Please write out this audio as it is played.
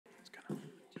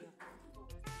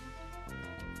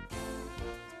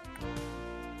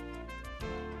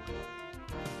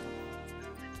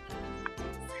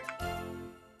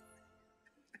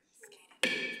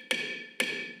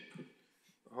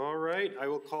I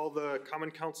will call the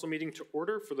Common Council meeting to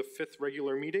order for the 5th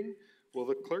regular meeting. Will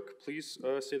the clerk please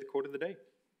say the quote of the day?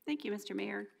 Thank you, Mr.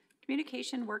 Mayor.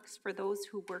 Communication works for those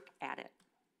who work at it.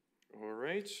 All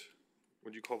right.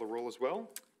 Would you call the roll as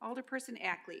well? Alderperson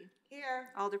Ackley. Here.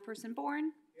 Alderperson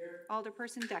Bourne. Here.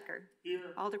 Alderperson Decker. Here.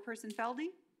 Alderperson Feldy.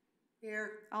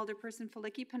 Here. Alderperson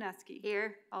Felicki-Pineski.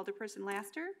 Here. Alderperson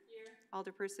Laster. Here.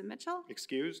 Alderperson Mitchell.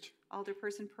 Excused.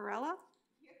 Alderperson Perella.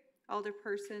 Here.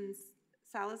 Alderperson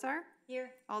Salazar.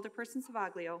 Here. Alderperson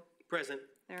Savaglio. Present.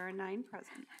 There are 9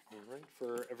 present. All right.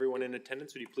 For everyone in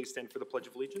attendance, would you please stand for the Pledge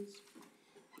of Allegiance?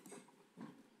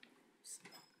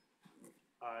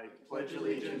 I pledge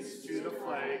allegiance to the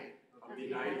flag of the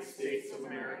United States of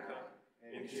America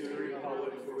and to the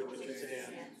republic for which it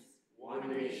stands, one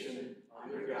nation,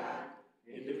 under God,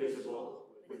 indivisible,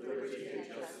 with liberty and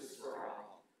justice for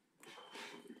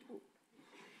all.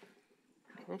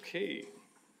 Okay.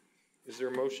 Is there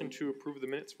a motion to approve the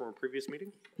minutes from our previous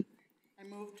meeting? I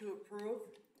move to approve.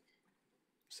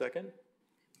 Second.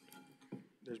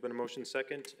 There's been a motion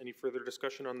second. Any further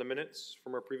discussion on the minutes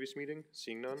from our previous meeting?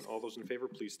 Seeing none, all those in favor,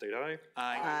 please state aye.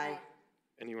 Aye.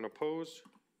 Anyone opposed?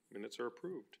 Minutes are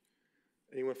approved.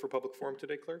 Anyone for public forum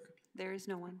today, clerk? There is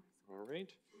no one. All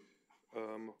right.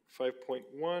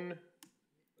 5.1,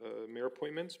 mayor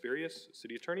appointments, various.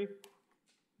 City attorney.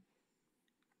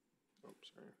 Oh,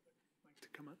 sorry. Like to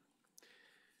come up.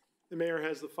 The mayor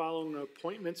has the following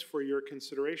appointments for your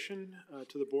consideration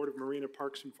to the Board of Marina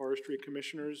Parks and Forestry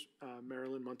Commissioners,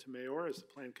 Marilyn Montemayor as the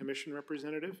Plan Commission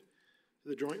representative. To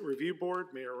the Joint Review Board,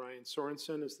 Mayor Ryan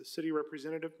Sorensen as the city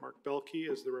representative, Mark Belkey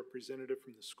as the representative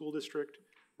from the school district,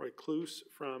 Roy Kloos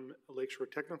from Lakeshore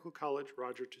Technical College,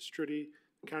 Roger Testruti,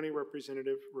 county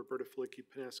representative, Roberta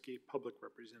Felicki-Pineski, public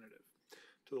representative.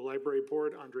 To the Library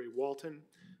Board, Andre Walton.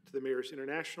 To the Mayor's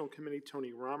International Committee,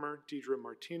 Tony Romer, Deidre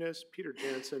Martinez, Peter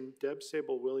Jansen, Deb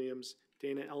Sable-Williams,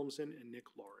 Dana Elmsen, and Nick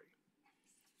Laurie.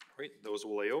 All right, those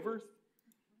will lay over.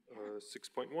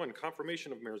 6.1,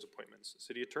 confirmation of mayor's appointments.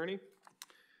 City attorney.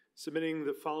 Submitting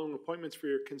the following appointments for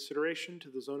your consideration to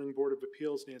the Zoning Board of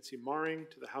Appeals, Nancy Maring.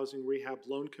 To the Housing Rehab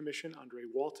Loan Commission, Andre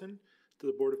Walton. To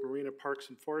the Board of Marina Parks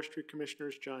and Forestry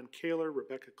Commissioners, John Kaler,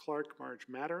 Rebecca Clark, Marge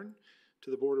Mattern.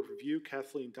 To the Board of Review,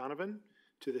 Kathleen Donovan.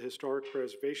 To the Historic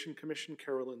Preservation Commission,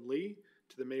 Carolyn Lee.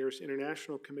 To the Mayor's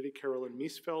International Committee, Carolyn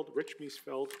Miesfeld, Rich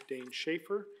Miesfeld, Dane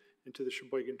Schaefer. And to the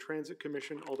Sheboygan Transit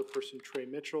Commission, Alderperson Trey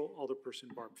Mitchell,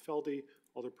 Alderperson Barb Feldy,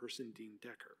 Alderperson Dean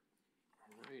Decker.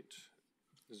 All right.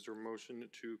 Is there a motion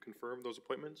to confirm those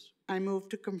appointments? I move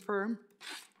to confirm.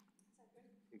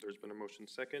 There's been a motion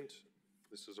second.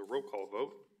 This is a roll call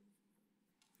vote.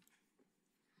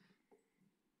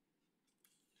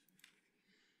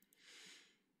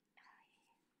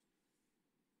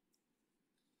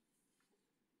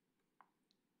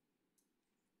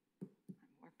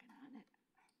 Working on it.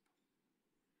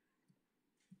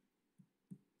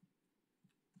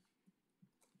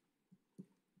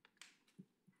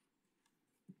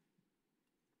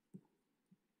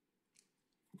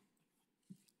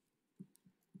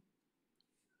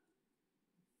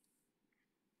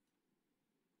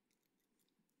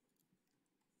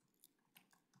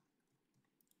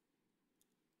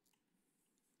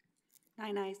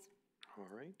 Nine ayes. All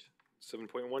right.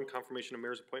 7.1, confirmation of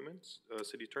mayor's appointments.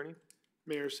 City attorney.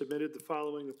 Mayor submitted the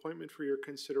following appointment for your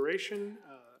consideration.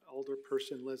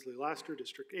 Alderperson Leslie Laster,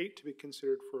 District 8, to be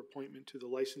considered for appointment to the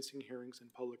Licensing, Hearings,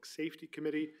 and Public Safety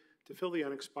Committee to fill the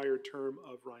unexpired term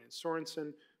of Ryan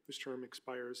Sorensen, whose term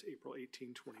expires April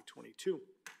 18, 2022.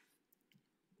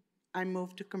 I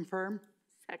move to confirm.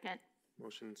 Second.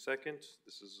 Motion second.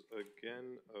 This is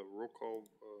again a roll call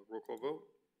vote.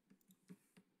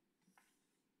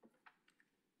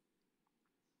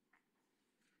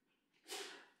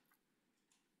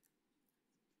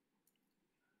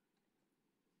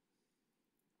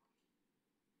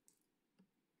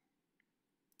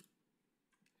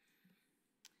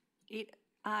 Eight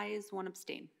ayes, 1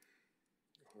 abstain.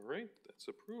 All right, that's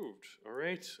approved. All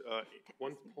right,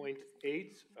 1.8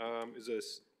 is a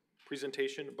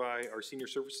presentation by our Senior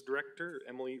Services Director,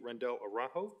 Emily Rendell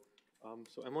Arajo.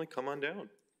 So Emily, come on down.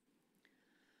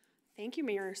 Thank you,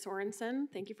 Mayor Sorensen.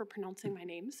 Thank you for pronouncing my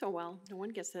name so well. No one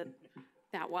gets it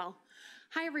that well.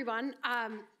 Hi, everyone.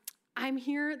 I'm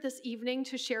here this evening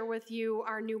to share with you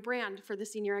our new brand for the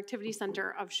Senior Activity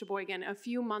Center of Sheboygan. A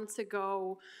few months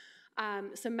ago,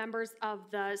 some members of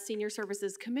the Senior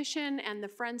Services Commission and the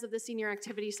Friends of the Senior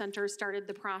Activity Center started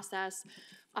the process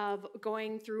of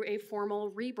going through a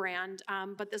formal rebrand.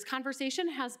 But this conversation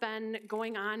has been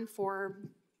going on for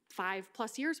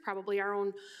 5+ years, probably. Our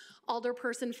own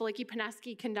alderperson,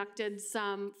 Felicki-Pineski, conducted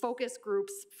some focus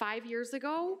groups 5 years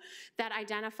ago that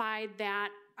identified that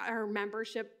our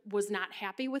membership was not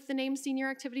happy with the name Senior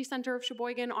Activity Center of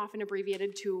Sheboygan, often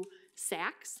abbreviated to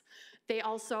SACS. They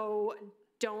also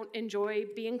don't enjoy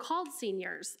being called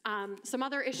seniors. Some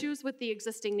other issues with the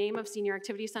existing name of Senior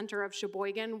Activity Center of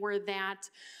Sheboygan were that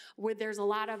there's a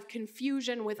lot of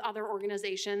confusion with other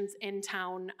organizations in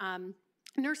town.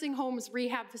 Nursing homes,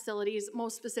 rehab facilities,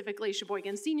 most specifically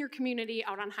Sheboygan Senior Community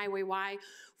out on Highway Y,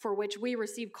 for which we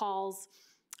receive calls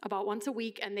about once a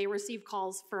week, and they receive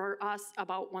calls for us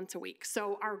about once a week.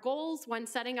 So our goals when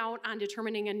setting out on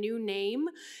determining a new name,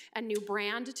 a new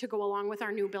brand to go along with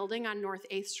our new building on North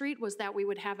 8th Street was that we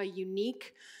would have a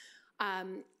unique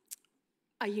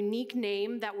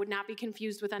name that would not be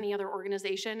confused with any other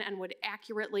organization and would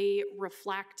accurately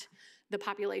reflect the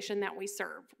population that we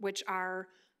serve, which are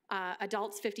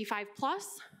adults 55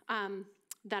 plus,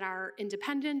 that are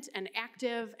independent and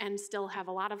active and still have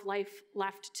a lot of life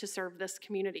left to serve this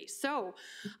community. So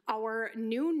our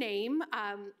new name,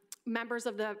 members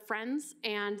of the Friends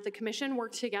and the Commission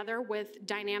worked together with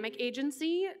Dynamic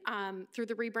Agency through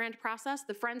the rebrand process.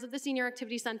 The Friends of the Senior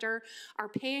Activity Center are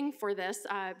paying for this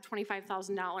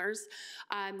 $25,000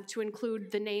 to include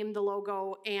the name, the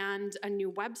logo, and a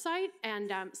new website.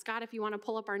 And Scott, if you want to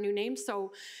pull up our new name.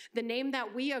 So the name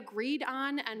that we agreed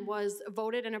on and was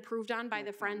voted and approved on by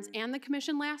the Friends and the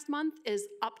Commission last month is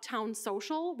Uptown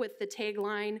Social, with the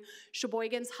tagline,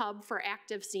 Sheboygan's Hub for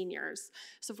Active Seniors.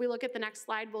 So if we look at the next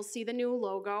slide, we'll see the new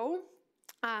logo.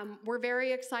 We're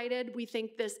very excited. We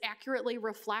think this accurately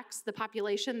reflects the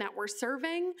population that we're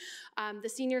serving. The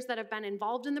seniors that have been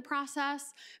involved in the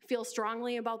process feel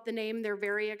strongly about the name. They're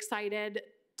very excited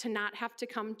to not have to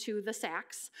come to the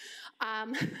SACS.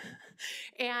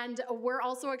 And we're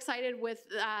also excited with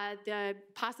the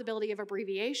possibility of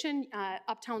abbreviation.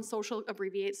 Uptown Social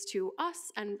abbreviates to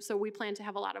us, and so we plan to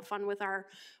have a lot of fun with our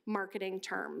marketing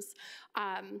terms.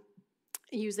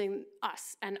 Using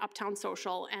us and Uptown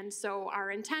Social. And so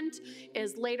our intent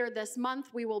is later this month,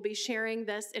 we will be sharing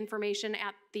this information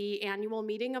at the annual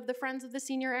meeting of the Friends of the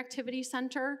Senior Activity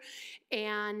Center,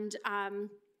 and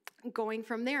going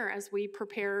from there as we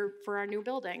prepare for our new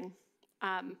building.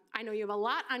 I know you have a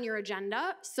lot on your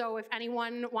agenda, so if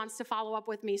anyone wants to follow up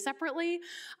with me separately,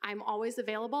 I'm always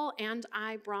available, and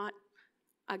I brought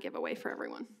a giveaway for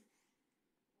everyone.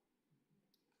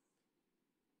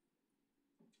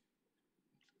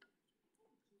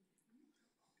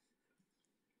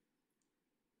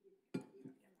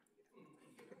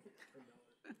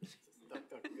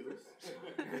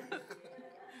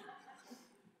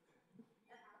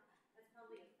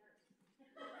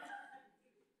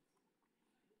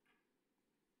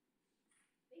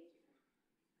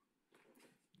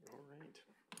 All right.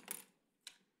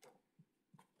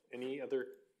 Any other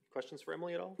questions for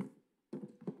Emily at all?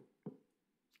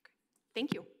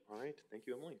 Thank you. All right, thank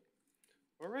you, Emily.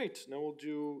 All right, now we'll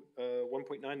do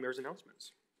 1.9 Mayor's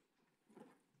announcements.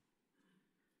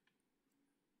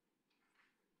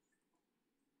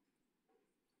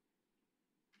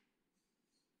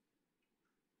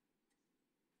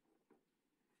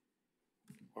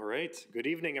 All right, good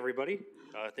evening, everybody.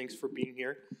 Thanks for being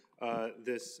here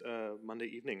this Monday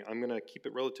evening. I'm gonna keep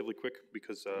it relatively quick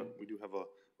because we do have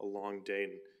a long day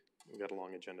and we've got a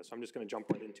long agenda. So I'm just gonna jump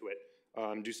right into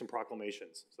it, do some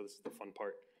proclamations. So this is the fun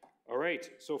part. All right,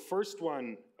 so first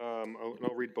one,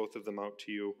 I'll read both of them out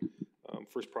to you.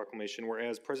 First proclamation,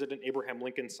 whereas President Abraham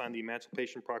Lincoln signed the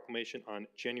Emancipation Proclamation on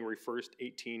January 1st,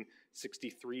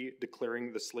 1863,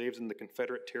 declaring the slaves in the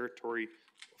Confederate territory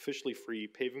officially free,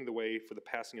 paving the way for the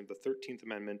passing of the 13th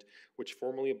Amendment, which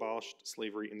formally abolished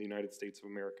slavery in the United States of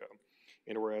America.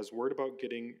 And whereas word about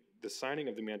getting the signing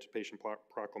of the Emancipation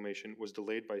Proclamation was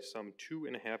delayed by some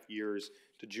 2.5 years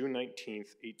to June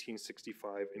 19th,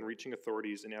 1865, in reaching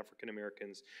authorities and African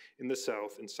Americans in the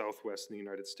South and Southwest in the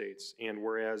United States. And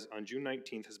whereas on June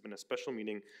 19th has been a special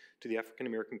meeting to the African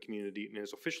American community and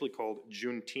is officially called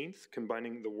Juneteenth,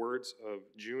 combining the words of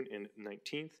June and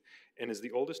 19th, and is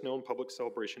the oldest known public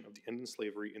celebration of the end of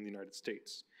slavery in the United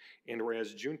States. And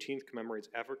whereas Juneteenth commemorates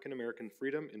African American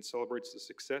freedom and celebrates the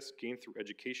success gained through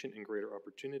education and greater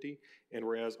opportunity, and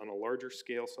whereas on a larger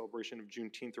scale, celebration of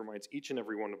Juneteenth reminds each and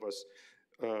every one of us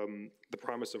the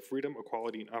promise of freedom,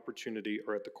 equality, and opportunity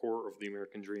are at the core of the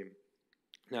American dream.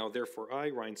 Now, therefore,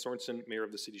 I, Ryan Sorensen, Mayor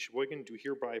of the City of Sheboygan, do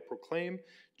hereby proclaim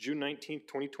June 19th,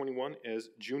 2021 as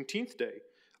Juneteenth Day.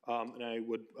 And I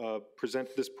would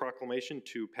present this proclamation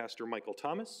to Pastor Michael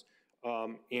Thomas,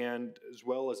 and as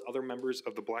well as other members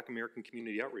of the Black American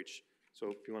Community Outreach. So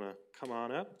if you want to come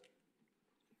on up.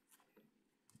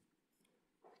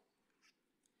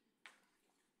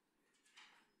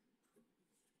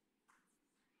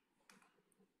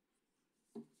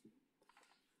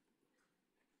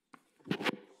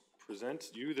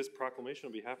 present you this proclamation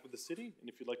on behalf of the city, and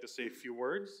if you'd like to say a few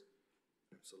words.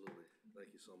 Absolutely. Thank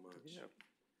you so much. Yeah.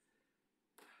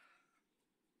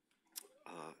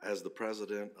 As the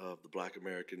president of the Black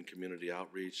American Community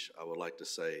Outreach, I would like to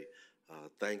say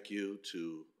thank you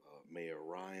to Mayor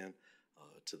Ryan,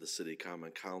 to the City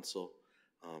Common Council.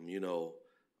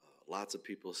 Lots of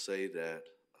people say that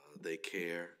they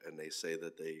care and they say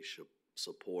that they should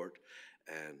support,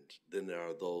 and then there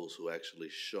are those who actually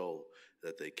show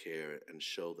that they care and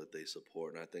show that they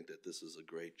support, and I think that this is a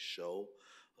great show,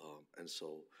 and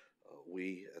so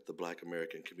we at the Black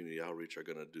American Community Outreach are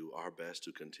going to do our best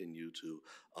to continue to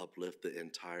uplift the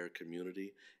entire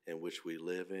community in which we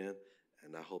live in,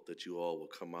 and I hope that you all will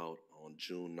come out on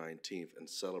June 19th and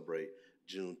celebrate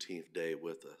Juneteenth Day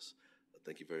with us.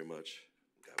 Thank you very much.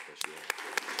 God bless you all.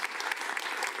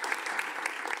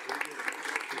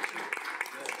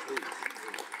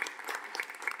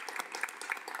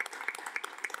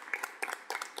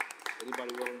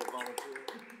 Anybody willing to volunteer?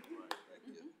 All right, thank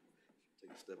you.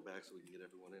 Take a step back so we can get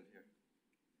everyone in here.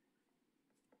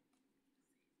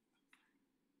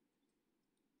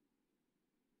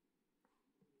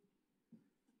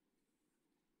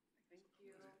 Thank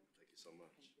you. Thank you so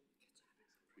much.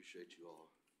 Appreciate you all.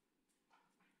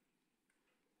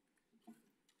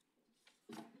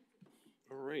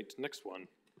 All right, next one.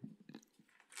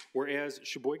 Whereas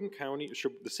Sheboygan County,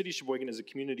 the city of Sheboygan is a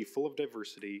community full of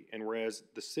diversity, and whereas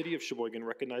the city of Sheboygan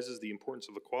recognizes the importance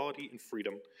of equality and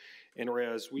freedom, and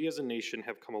whereas we as a nation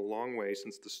have come a long way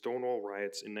since the Stonewall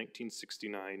riots in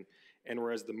 1969, and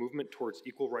whereas the movement towards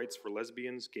equal rights for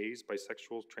lesbians, gays,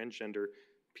 bisexual, transgender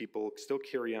people still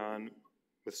carry on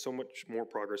with so much more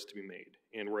progress to be made,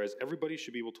 and whereas everybody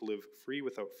should be able to live free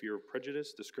without fear of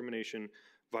prejudice, discrimination,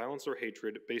 violence, or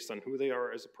hatred based on who they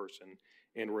are as a person,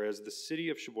 and whereas the city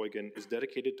of Sheboygan is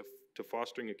dedicated to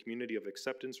fostering a community of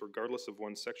acceptance regardless of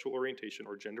one's sexual orientation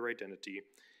or gender identity,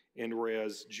 and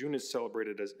whereas June is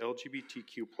celebrated as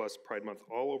LGBTQ+ Pride Month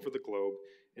all over the globe,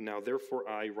 and now therefore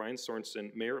I, Ryan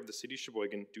Sorensen, Mayor of the City of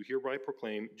Sheboygan, do hereby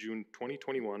proclaim June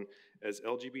 2021 as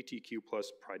LGBTQ+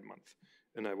 Pride Month.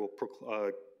 And I will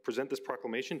present this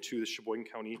proclamation to the Sheboygan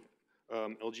County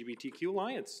LGBTQ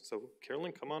Alliance. So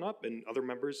Carolyn, come on up, and other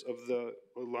members of the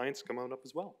Alliance, come on up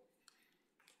as well.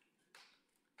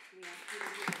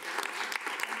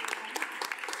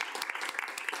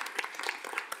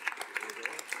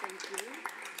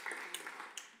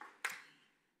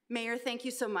 Mayor, thank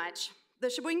you so much. The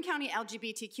Sheboygan County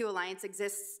LGBTQ Alliance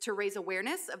exists to raise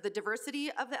awareness of the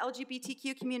diversity of the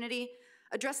LGBTQ community,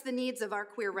 address the needs of our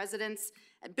queer residents,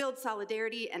 build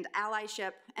solidarity and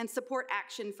allyship, and support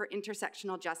action for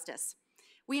intersectional justice.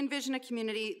 We envision a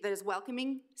community that is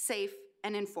welcoming, safe,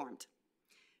 and informed.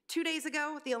 2 days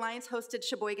ago, the Alliance hosted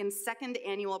Sheboygan's second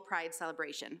annual Pride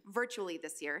celebration, virtually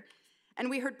this year, and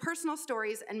we heard personal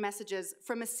stories and messages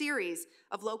from a series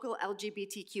of local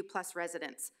LGBTQ+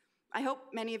 residents. I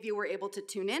hope many of you were able to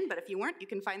tune in, but if you weren't, you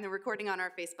can find the recording on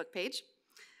our Facebook page.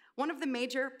 One of the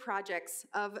major projects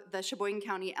of the Sheboygan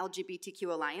County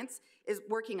LGBTQ Alliance is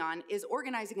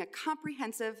organizing a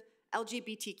comprehensive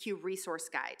LGBTQ resource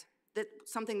guide,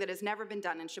 something that has never been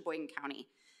done in Sheboygan County.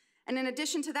 And in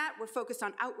addition to that, we're focused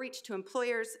on outreach to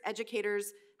employers,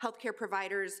 educators, healthcare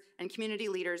providers, and community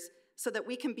leaders so that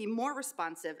we can be more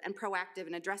responsive and proactive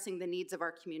in addressing the needs of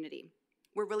our community.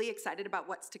 We're really excited about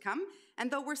what's to come,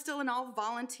 and though we're still an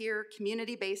all-volunteer,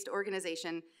 community-based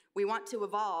organization, we want to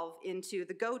evolve into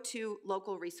the go-to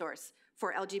local resource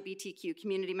for LGBTQ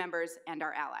community members and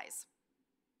our allies.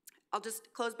 I'll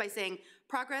just close by saying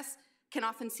progress can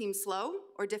often seem slow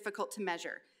or difficult to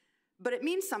measure, but it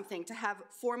means something to have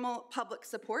formal public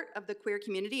support of the queer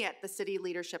community at the city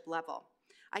leadership level.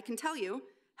 I can tell you,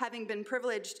 having been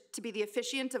privileged to be the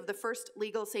officiant of the first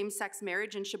legal same-sex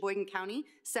marriage in Sheboygan County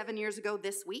 7 years ago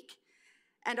this week,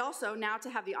 and also now to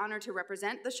have the honor to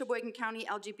represent the Sheboygan County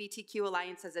LGBTQ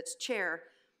Alliance as its chair,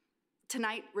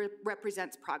 tonight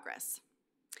represents progress.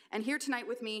 And here tonight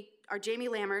with me are Jamie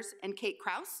Lammers and Kate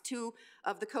Kraus, two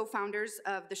of the co-founders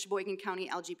of the Sheboygan County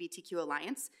LGBTQ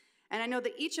Alliance, and I know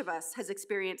that each of us has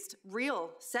experienced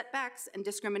real setbacks and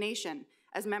discrimination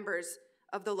as members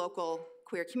of the local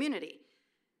queer community.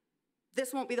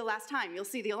 This won't be the last time you'll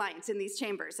see the Alliance in these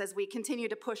chambers as we continue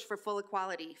to push for full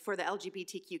equality for the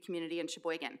LGBTQ community in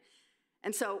Sheboygan.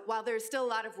 And so while there's still a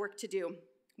lot of work to do,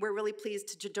 we're really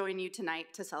pleased to join you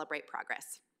tonight to celebrate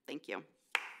progress. Thank you.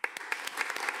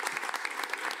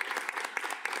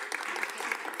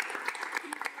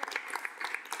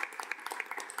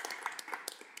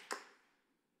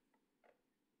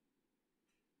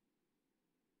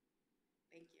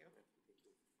 Thank you.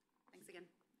 Thanks again.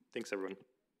 Thanks, everyone.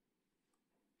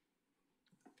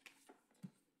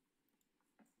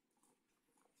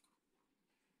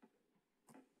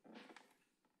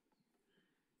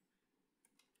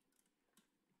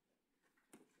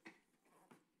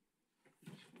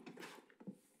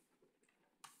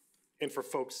 And for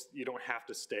folks, you don't have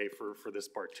to stay for this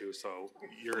part too, so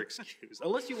you're excused,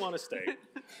 unless you want to stay.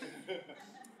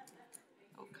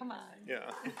 Oh, come on.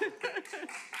 Yeah.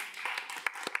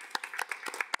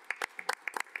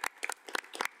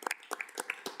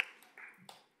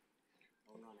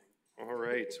 All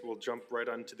right, we'll jump right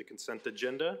onto the consent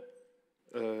agenda.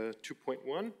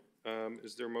 2.1,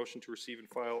 is there a motion to receive and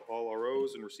file all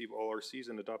ROs and receive all RCs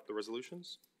and adopt the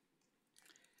resolutions?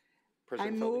 I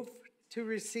President Feldy? move to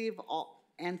receive all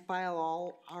and file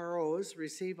all ROs,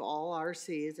 receive all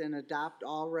RCs, and adopt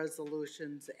all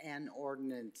resolutions and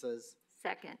ordinances.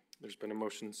 Second, There's been a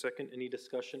motion second. Any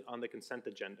discussion on the consent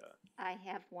agenda? I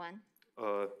have one.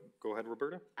 Go ahead,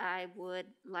 Roberta. I would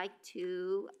like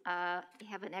to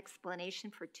have an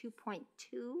explanation for 2.2.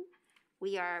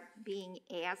 We are being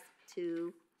asked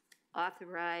to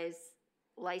authorize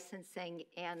licensing,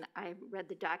 and I read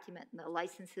the document, and the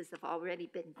licenses have already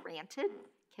been granted.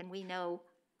 Can we know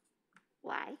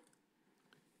why?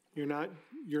 You're not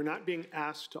being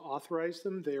asked to authorize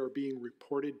them. They are being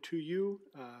reported to you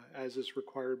as is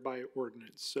required by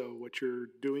ordinance. So what you're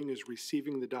doing is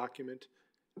receiving the document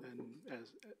and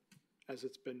as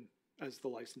the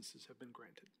licenses have been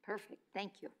granted. Perfect,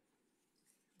 thank you.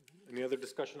 Any other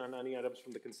discussion on any items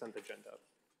from the consent agenda?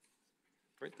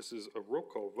 All right, this is a roll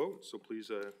call vote, so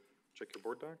please check your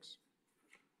board docs.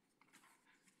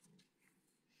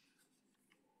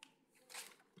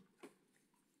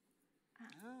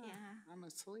 Yeah, I'm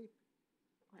asleep.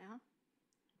 well,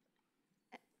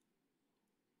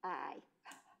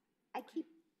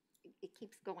 it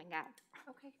keeps going out.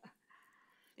 Okay.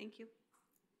 Thank you.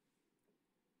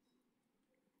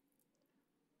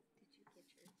 Did you get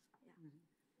yours? Yeah.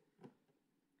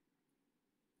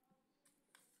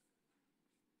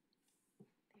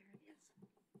 There it is.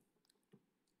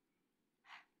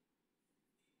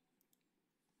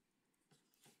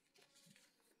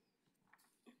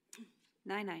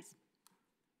 Nine ayes.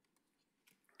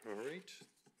 All right.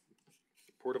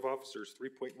 Report of Officers,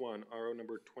 3.1, RO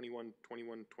number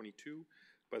 212122,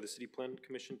 by the City Plan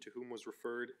Commission, to whom was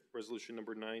referred Resolution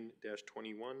number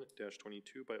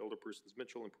 9-21-22 by Alderpersons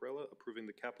Mitchell and Perella, approving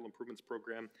the Capital Improvements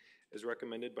Program as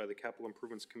recommended by the Capital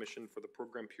Improvements Commission for the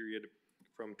program period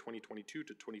from 2022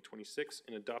 to 2026,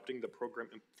 and adopting the program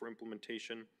for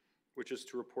implementation, which is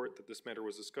to report that this matter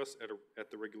was discussed at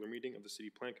the regular meeting of the City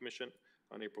Plan Commission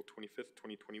on April 25th,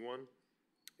 2021,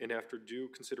 and after due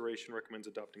consideration recommends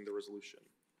adopting the resolution.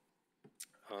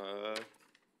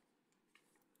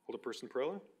 Alderperson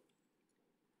Perella?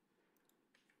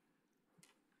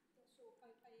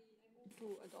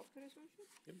 To adopt the resolution?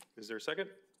 Yep. Is there a second?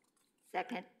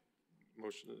 Second,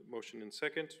 Motion and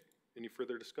second. Any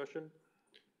further discussion?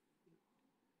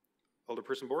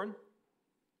 Alderperson Boren?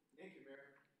 Thank you, Mayor.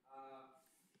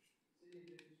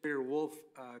 Mayor Wolf,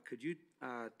 could you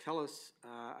tell us,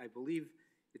 I believe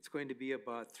it's going to be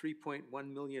about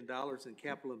 $3.1 million in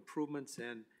capital improvements,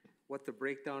 and what the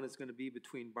breakdown is going to be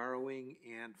between borrowing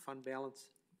and fund balance?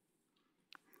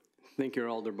 Thank you,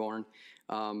 Alder Bourne.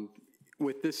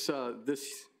 With this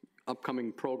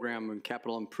upcoming program and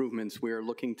capital improvements, we are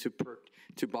looking to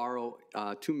borrow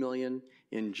 $2 million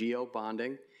in GO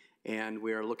bonding, and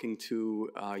we are looking to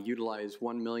utilize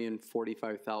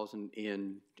 $1,045,000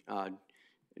 in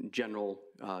general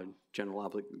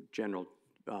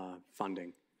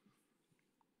funding.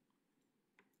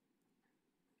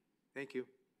 Thank you.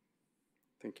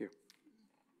 Thank you.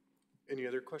 Any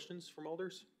other questions from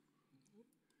alders?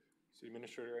 City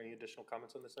Administrator, any additional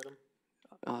comments on this item?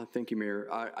 Thank you, Mayor.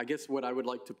 I guess what I would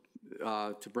like to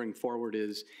bring forward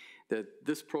is that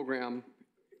this program,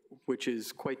 which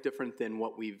is quite different than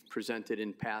what we've presented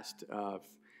in past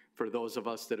for those of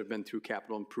us that have been through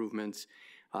capital improvements,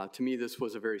 to me, this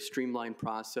was a very streamlined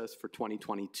process for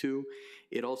 2022.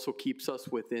 It also keeps us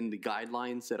within the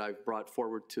guidelines that I've brought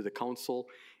forward to the council,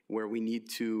 where we need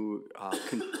to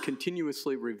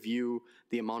continuously review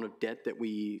the amount of debt that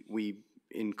we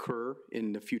incur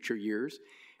in the future years.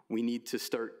 We need to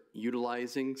start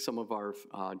utilizing some of our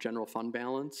general fund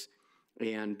balance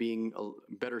and being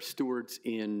better stewards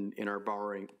in our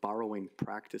borrowing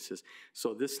practices.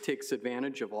 So this takes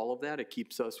advantage of all of that. It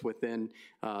keeps us within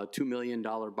 $2 million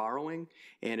borrowing,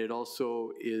 and it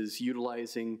also is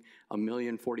utilizing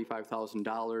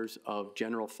 $1,045,000 of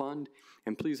general fund.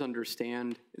 And please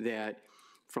understand that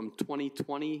from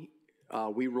 2020,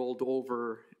 we rolled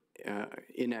over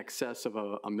in excess of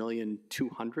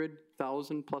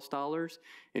 $1,200,000 plus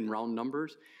in round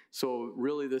numbers. So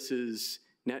really this is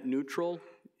net neutral.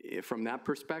 From that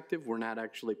perspective, we're not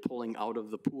actually pulling out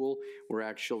of the pool. We're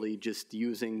actually just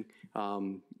using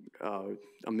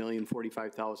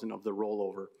 $1,045,000 of the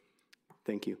rollover.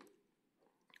 Thank you.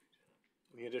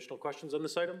 Any additional questions on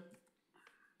this item?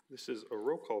 This is a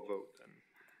roll call vote then.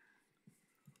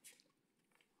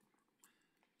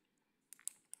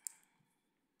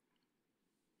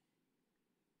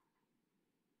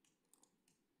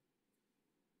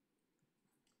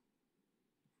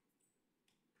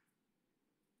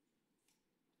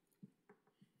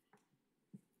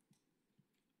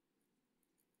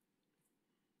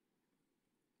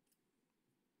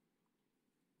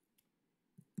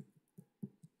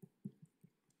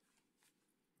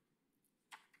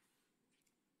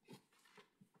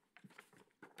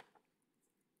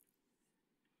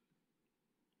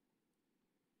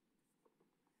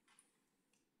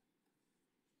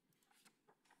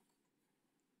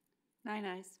 Nine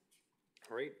ayes.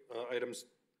 All right, items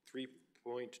 3.2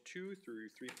 through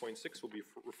 3.6 will be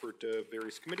referred to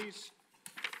various committees.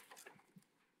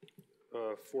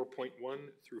 4.1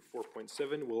 through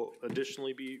 4.7 will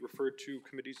additionally be referred to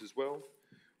committees as well.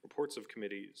 Reports of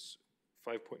committees.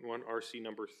 5.1 RC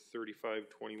number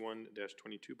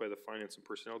 3521-22 by the Finance and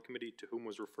Personnel Committee, to whom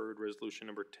was referred resolution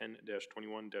number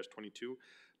 10-21-22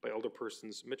 by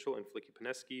Alderpersons Mitchell and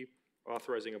Flicky-Pineski,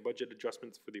 authorizing a budget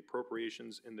adjustments for the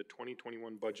appropriations in the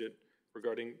 2021 budget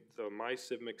regarding the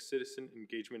MyCivic Citizen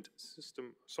Engagement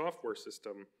System software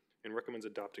system, and recommends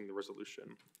adopting the resolution.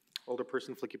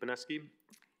 Alderperson Flicky-Pineski.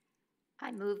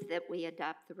 I move that we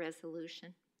adopt the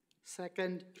resolution.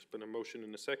 Second. There's been a motion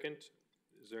and a second.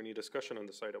 Is there any discussion on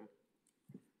this item?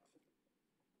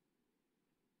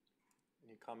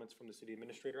 Any comments from the city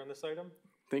administrator on this item?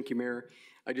 Thank you, Mayor.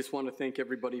 I just want to thank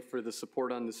everybody for the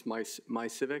support on this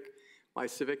MyCivic.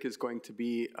 MyCivic is going to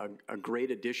be a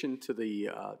great addition to the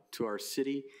to our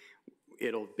city.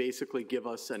 It'll basically give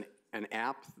us an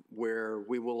app where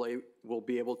we will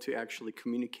be able to actually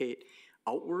communicate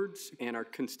outwards, and our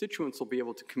constituents will be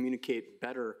able to communicate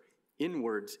better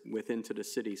inwards into the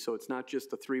city. So it's not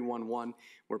just a 311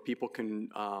 where people can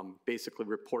basically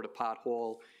report a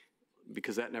pothole,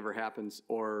 because that never happens,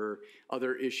 or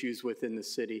other issues within the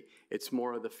city. It's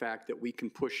more of the fact that we can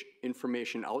push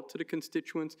information out to the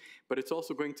constituents, but it's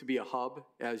also going to be a hub,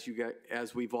 as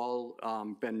we've all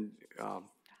been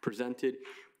presented,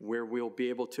 where we'll be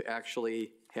able to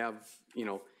actually have, you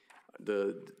know,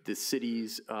 the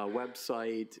city's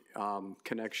website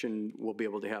connection. We'll be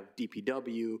able to have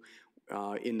DPW.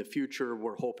 In the future,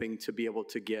 we're hoping to be able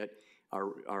to get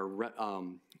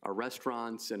our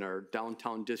restaurants and our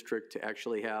downtown district to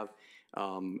actually have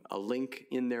a link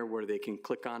in there where they can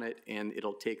click on it, and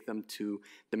it'll take them to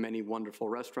the many wonderful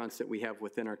restaurants that we have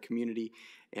within our community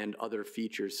and other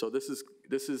features. So this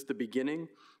is the beginning.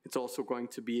 It's also going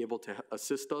to be able to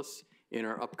assist us in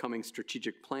our upcoming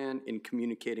strategic plan in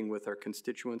communicating with our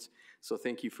constituents. So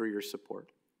thank you for your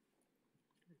support.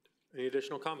 Any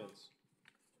additional comments?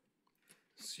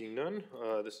 Seeing none,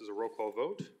 this is a roll call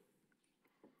vote.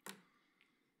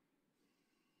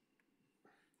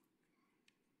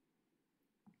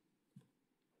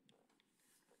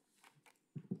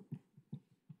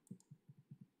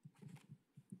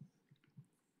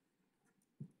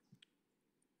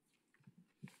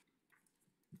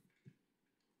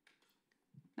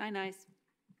 Nine ayes.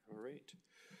 All right.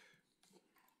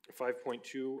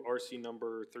 5.2 RC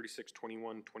number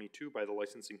 3621-22 by the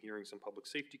Licensing Hearings and Public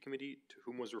Safety Committee, to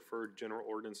whom was referred General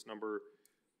Ordinance number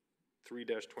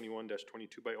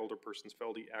 3-21-22 by Alderpersons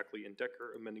Feldy, Ackley, and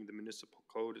Decker, amending the municipal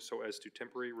code so as to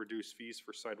temporarily reduce fees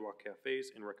for sidewalk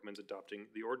cafes, and recommends adopting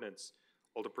the ordinance.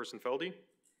 Alderperson Feldy.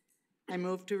 I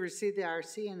move to receive the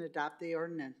RC and adopt the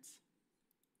ordinance.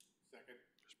 Second.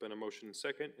 There's been a motion and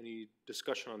second. Any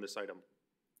discussion on this item?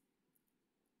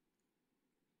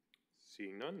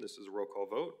 Seeing none, this is a roll call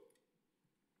vote.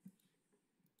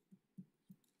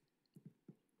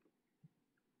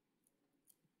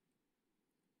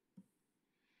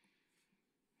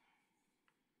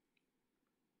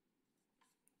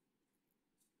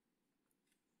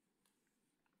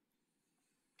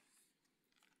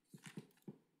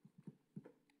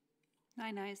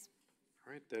 Nine ayes.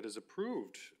 All right, that is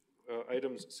approved.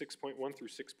 Items 6.1 through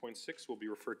 6.6 will be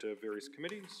referred to various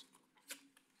committees.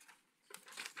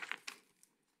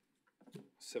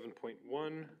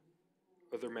 7.1,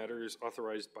 other matters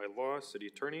authorized by law, city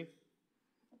attorney.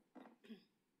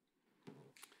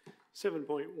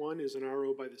 7.1 is an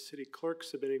RO by the city clerk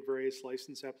submitting various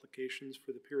license applications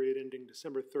for the period ending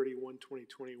December 31,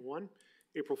 2021,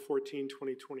 April 14,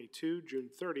 2022, June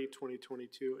 30,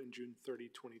 2022, and June 30,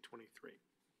 2023.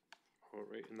 All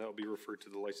right, and that will be referred to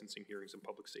the Licensing Hearings and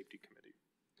Public Safety Committee.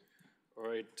 All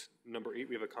right, number 8,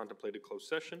 we have a contemplated closed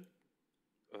session.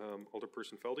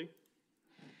 Alderperson Feldy.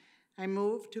 I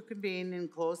move to convene in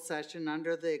closed session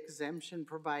under the exemption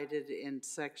provided in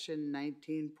section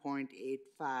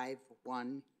 19.85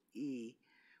 1E,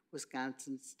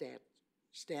 Wisconsin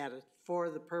status for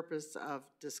the purpose of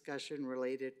discussion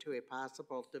related to a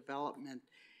possible development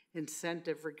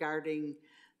incentive regarding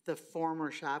the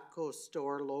former Shopko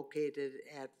store located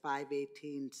at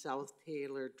 518 South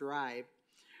Taylor Drive,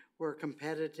 where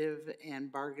competitive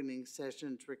and bargaining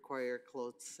sessions require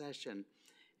closed session,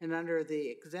 and under the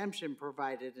exemption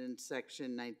provided in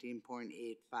section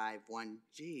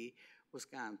 19.851G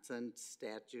Wisconsin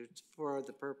statutes for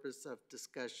the purpose of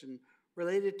discussion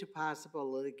related to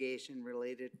possible litigation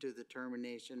related to the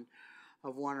termination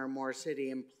of one or more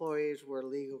city employees where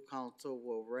legal counsel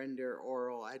will render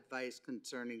oral advice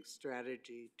concerning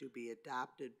strategy to be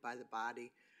adopted by the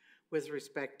body with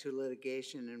respect to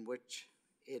litigation in which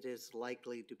it is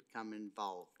likely to become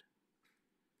involved.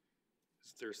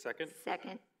 Is there a second?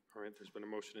 Second. All right, there's been a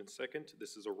motion and second.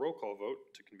 This is a roll call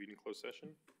vote to convene in closed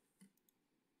session.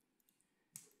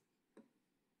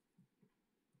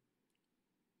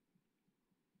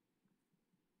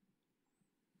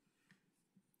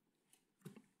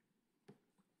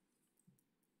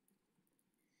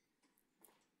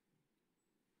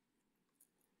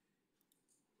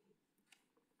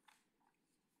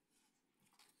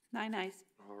 Nine ayes.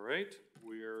 All right,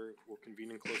 we'll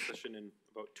convene in closed session in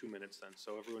about 2 minutes then.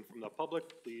 So everyone from the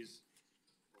public, please.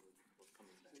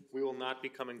 We will not be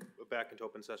coming back into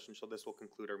open session, so this will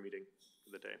conclude our meeting for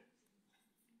the day.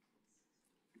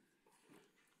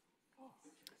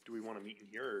 Do we want to meet in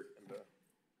here or in the?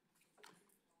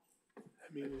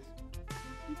 I mean,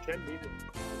 you can meet it.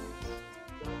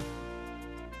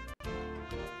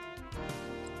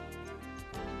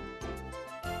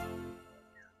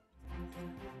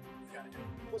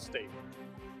 We'll stay.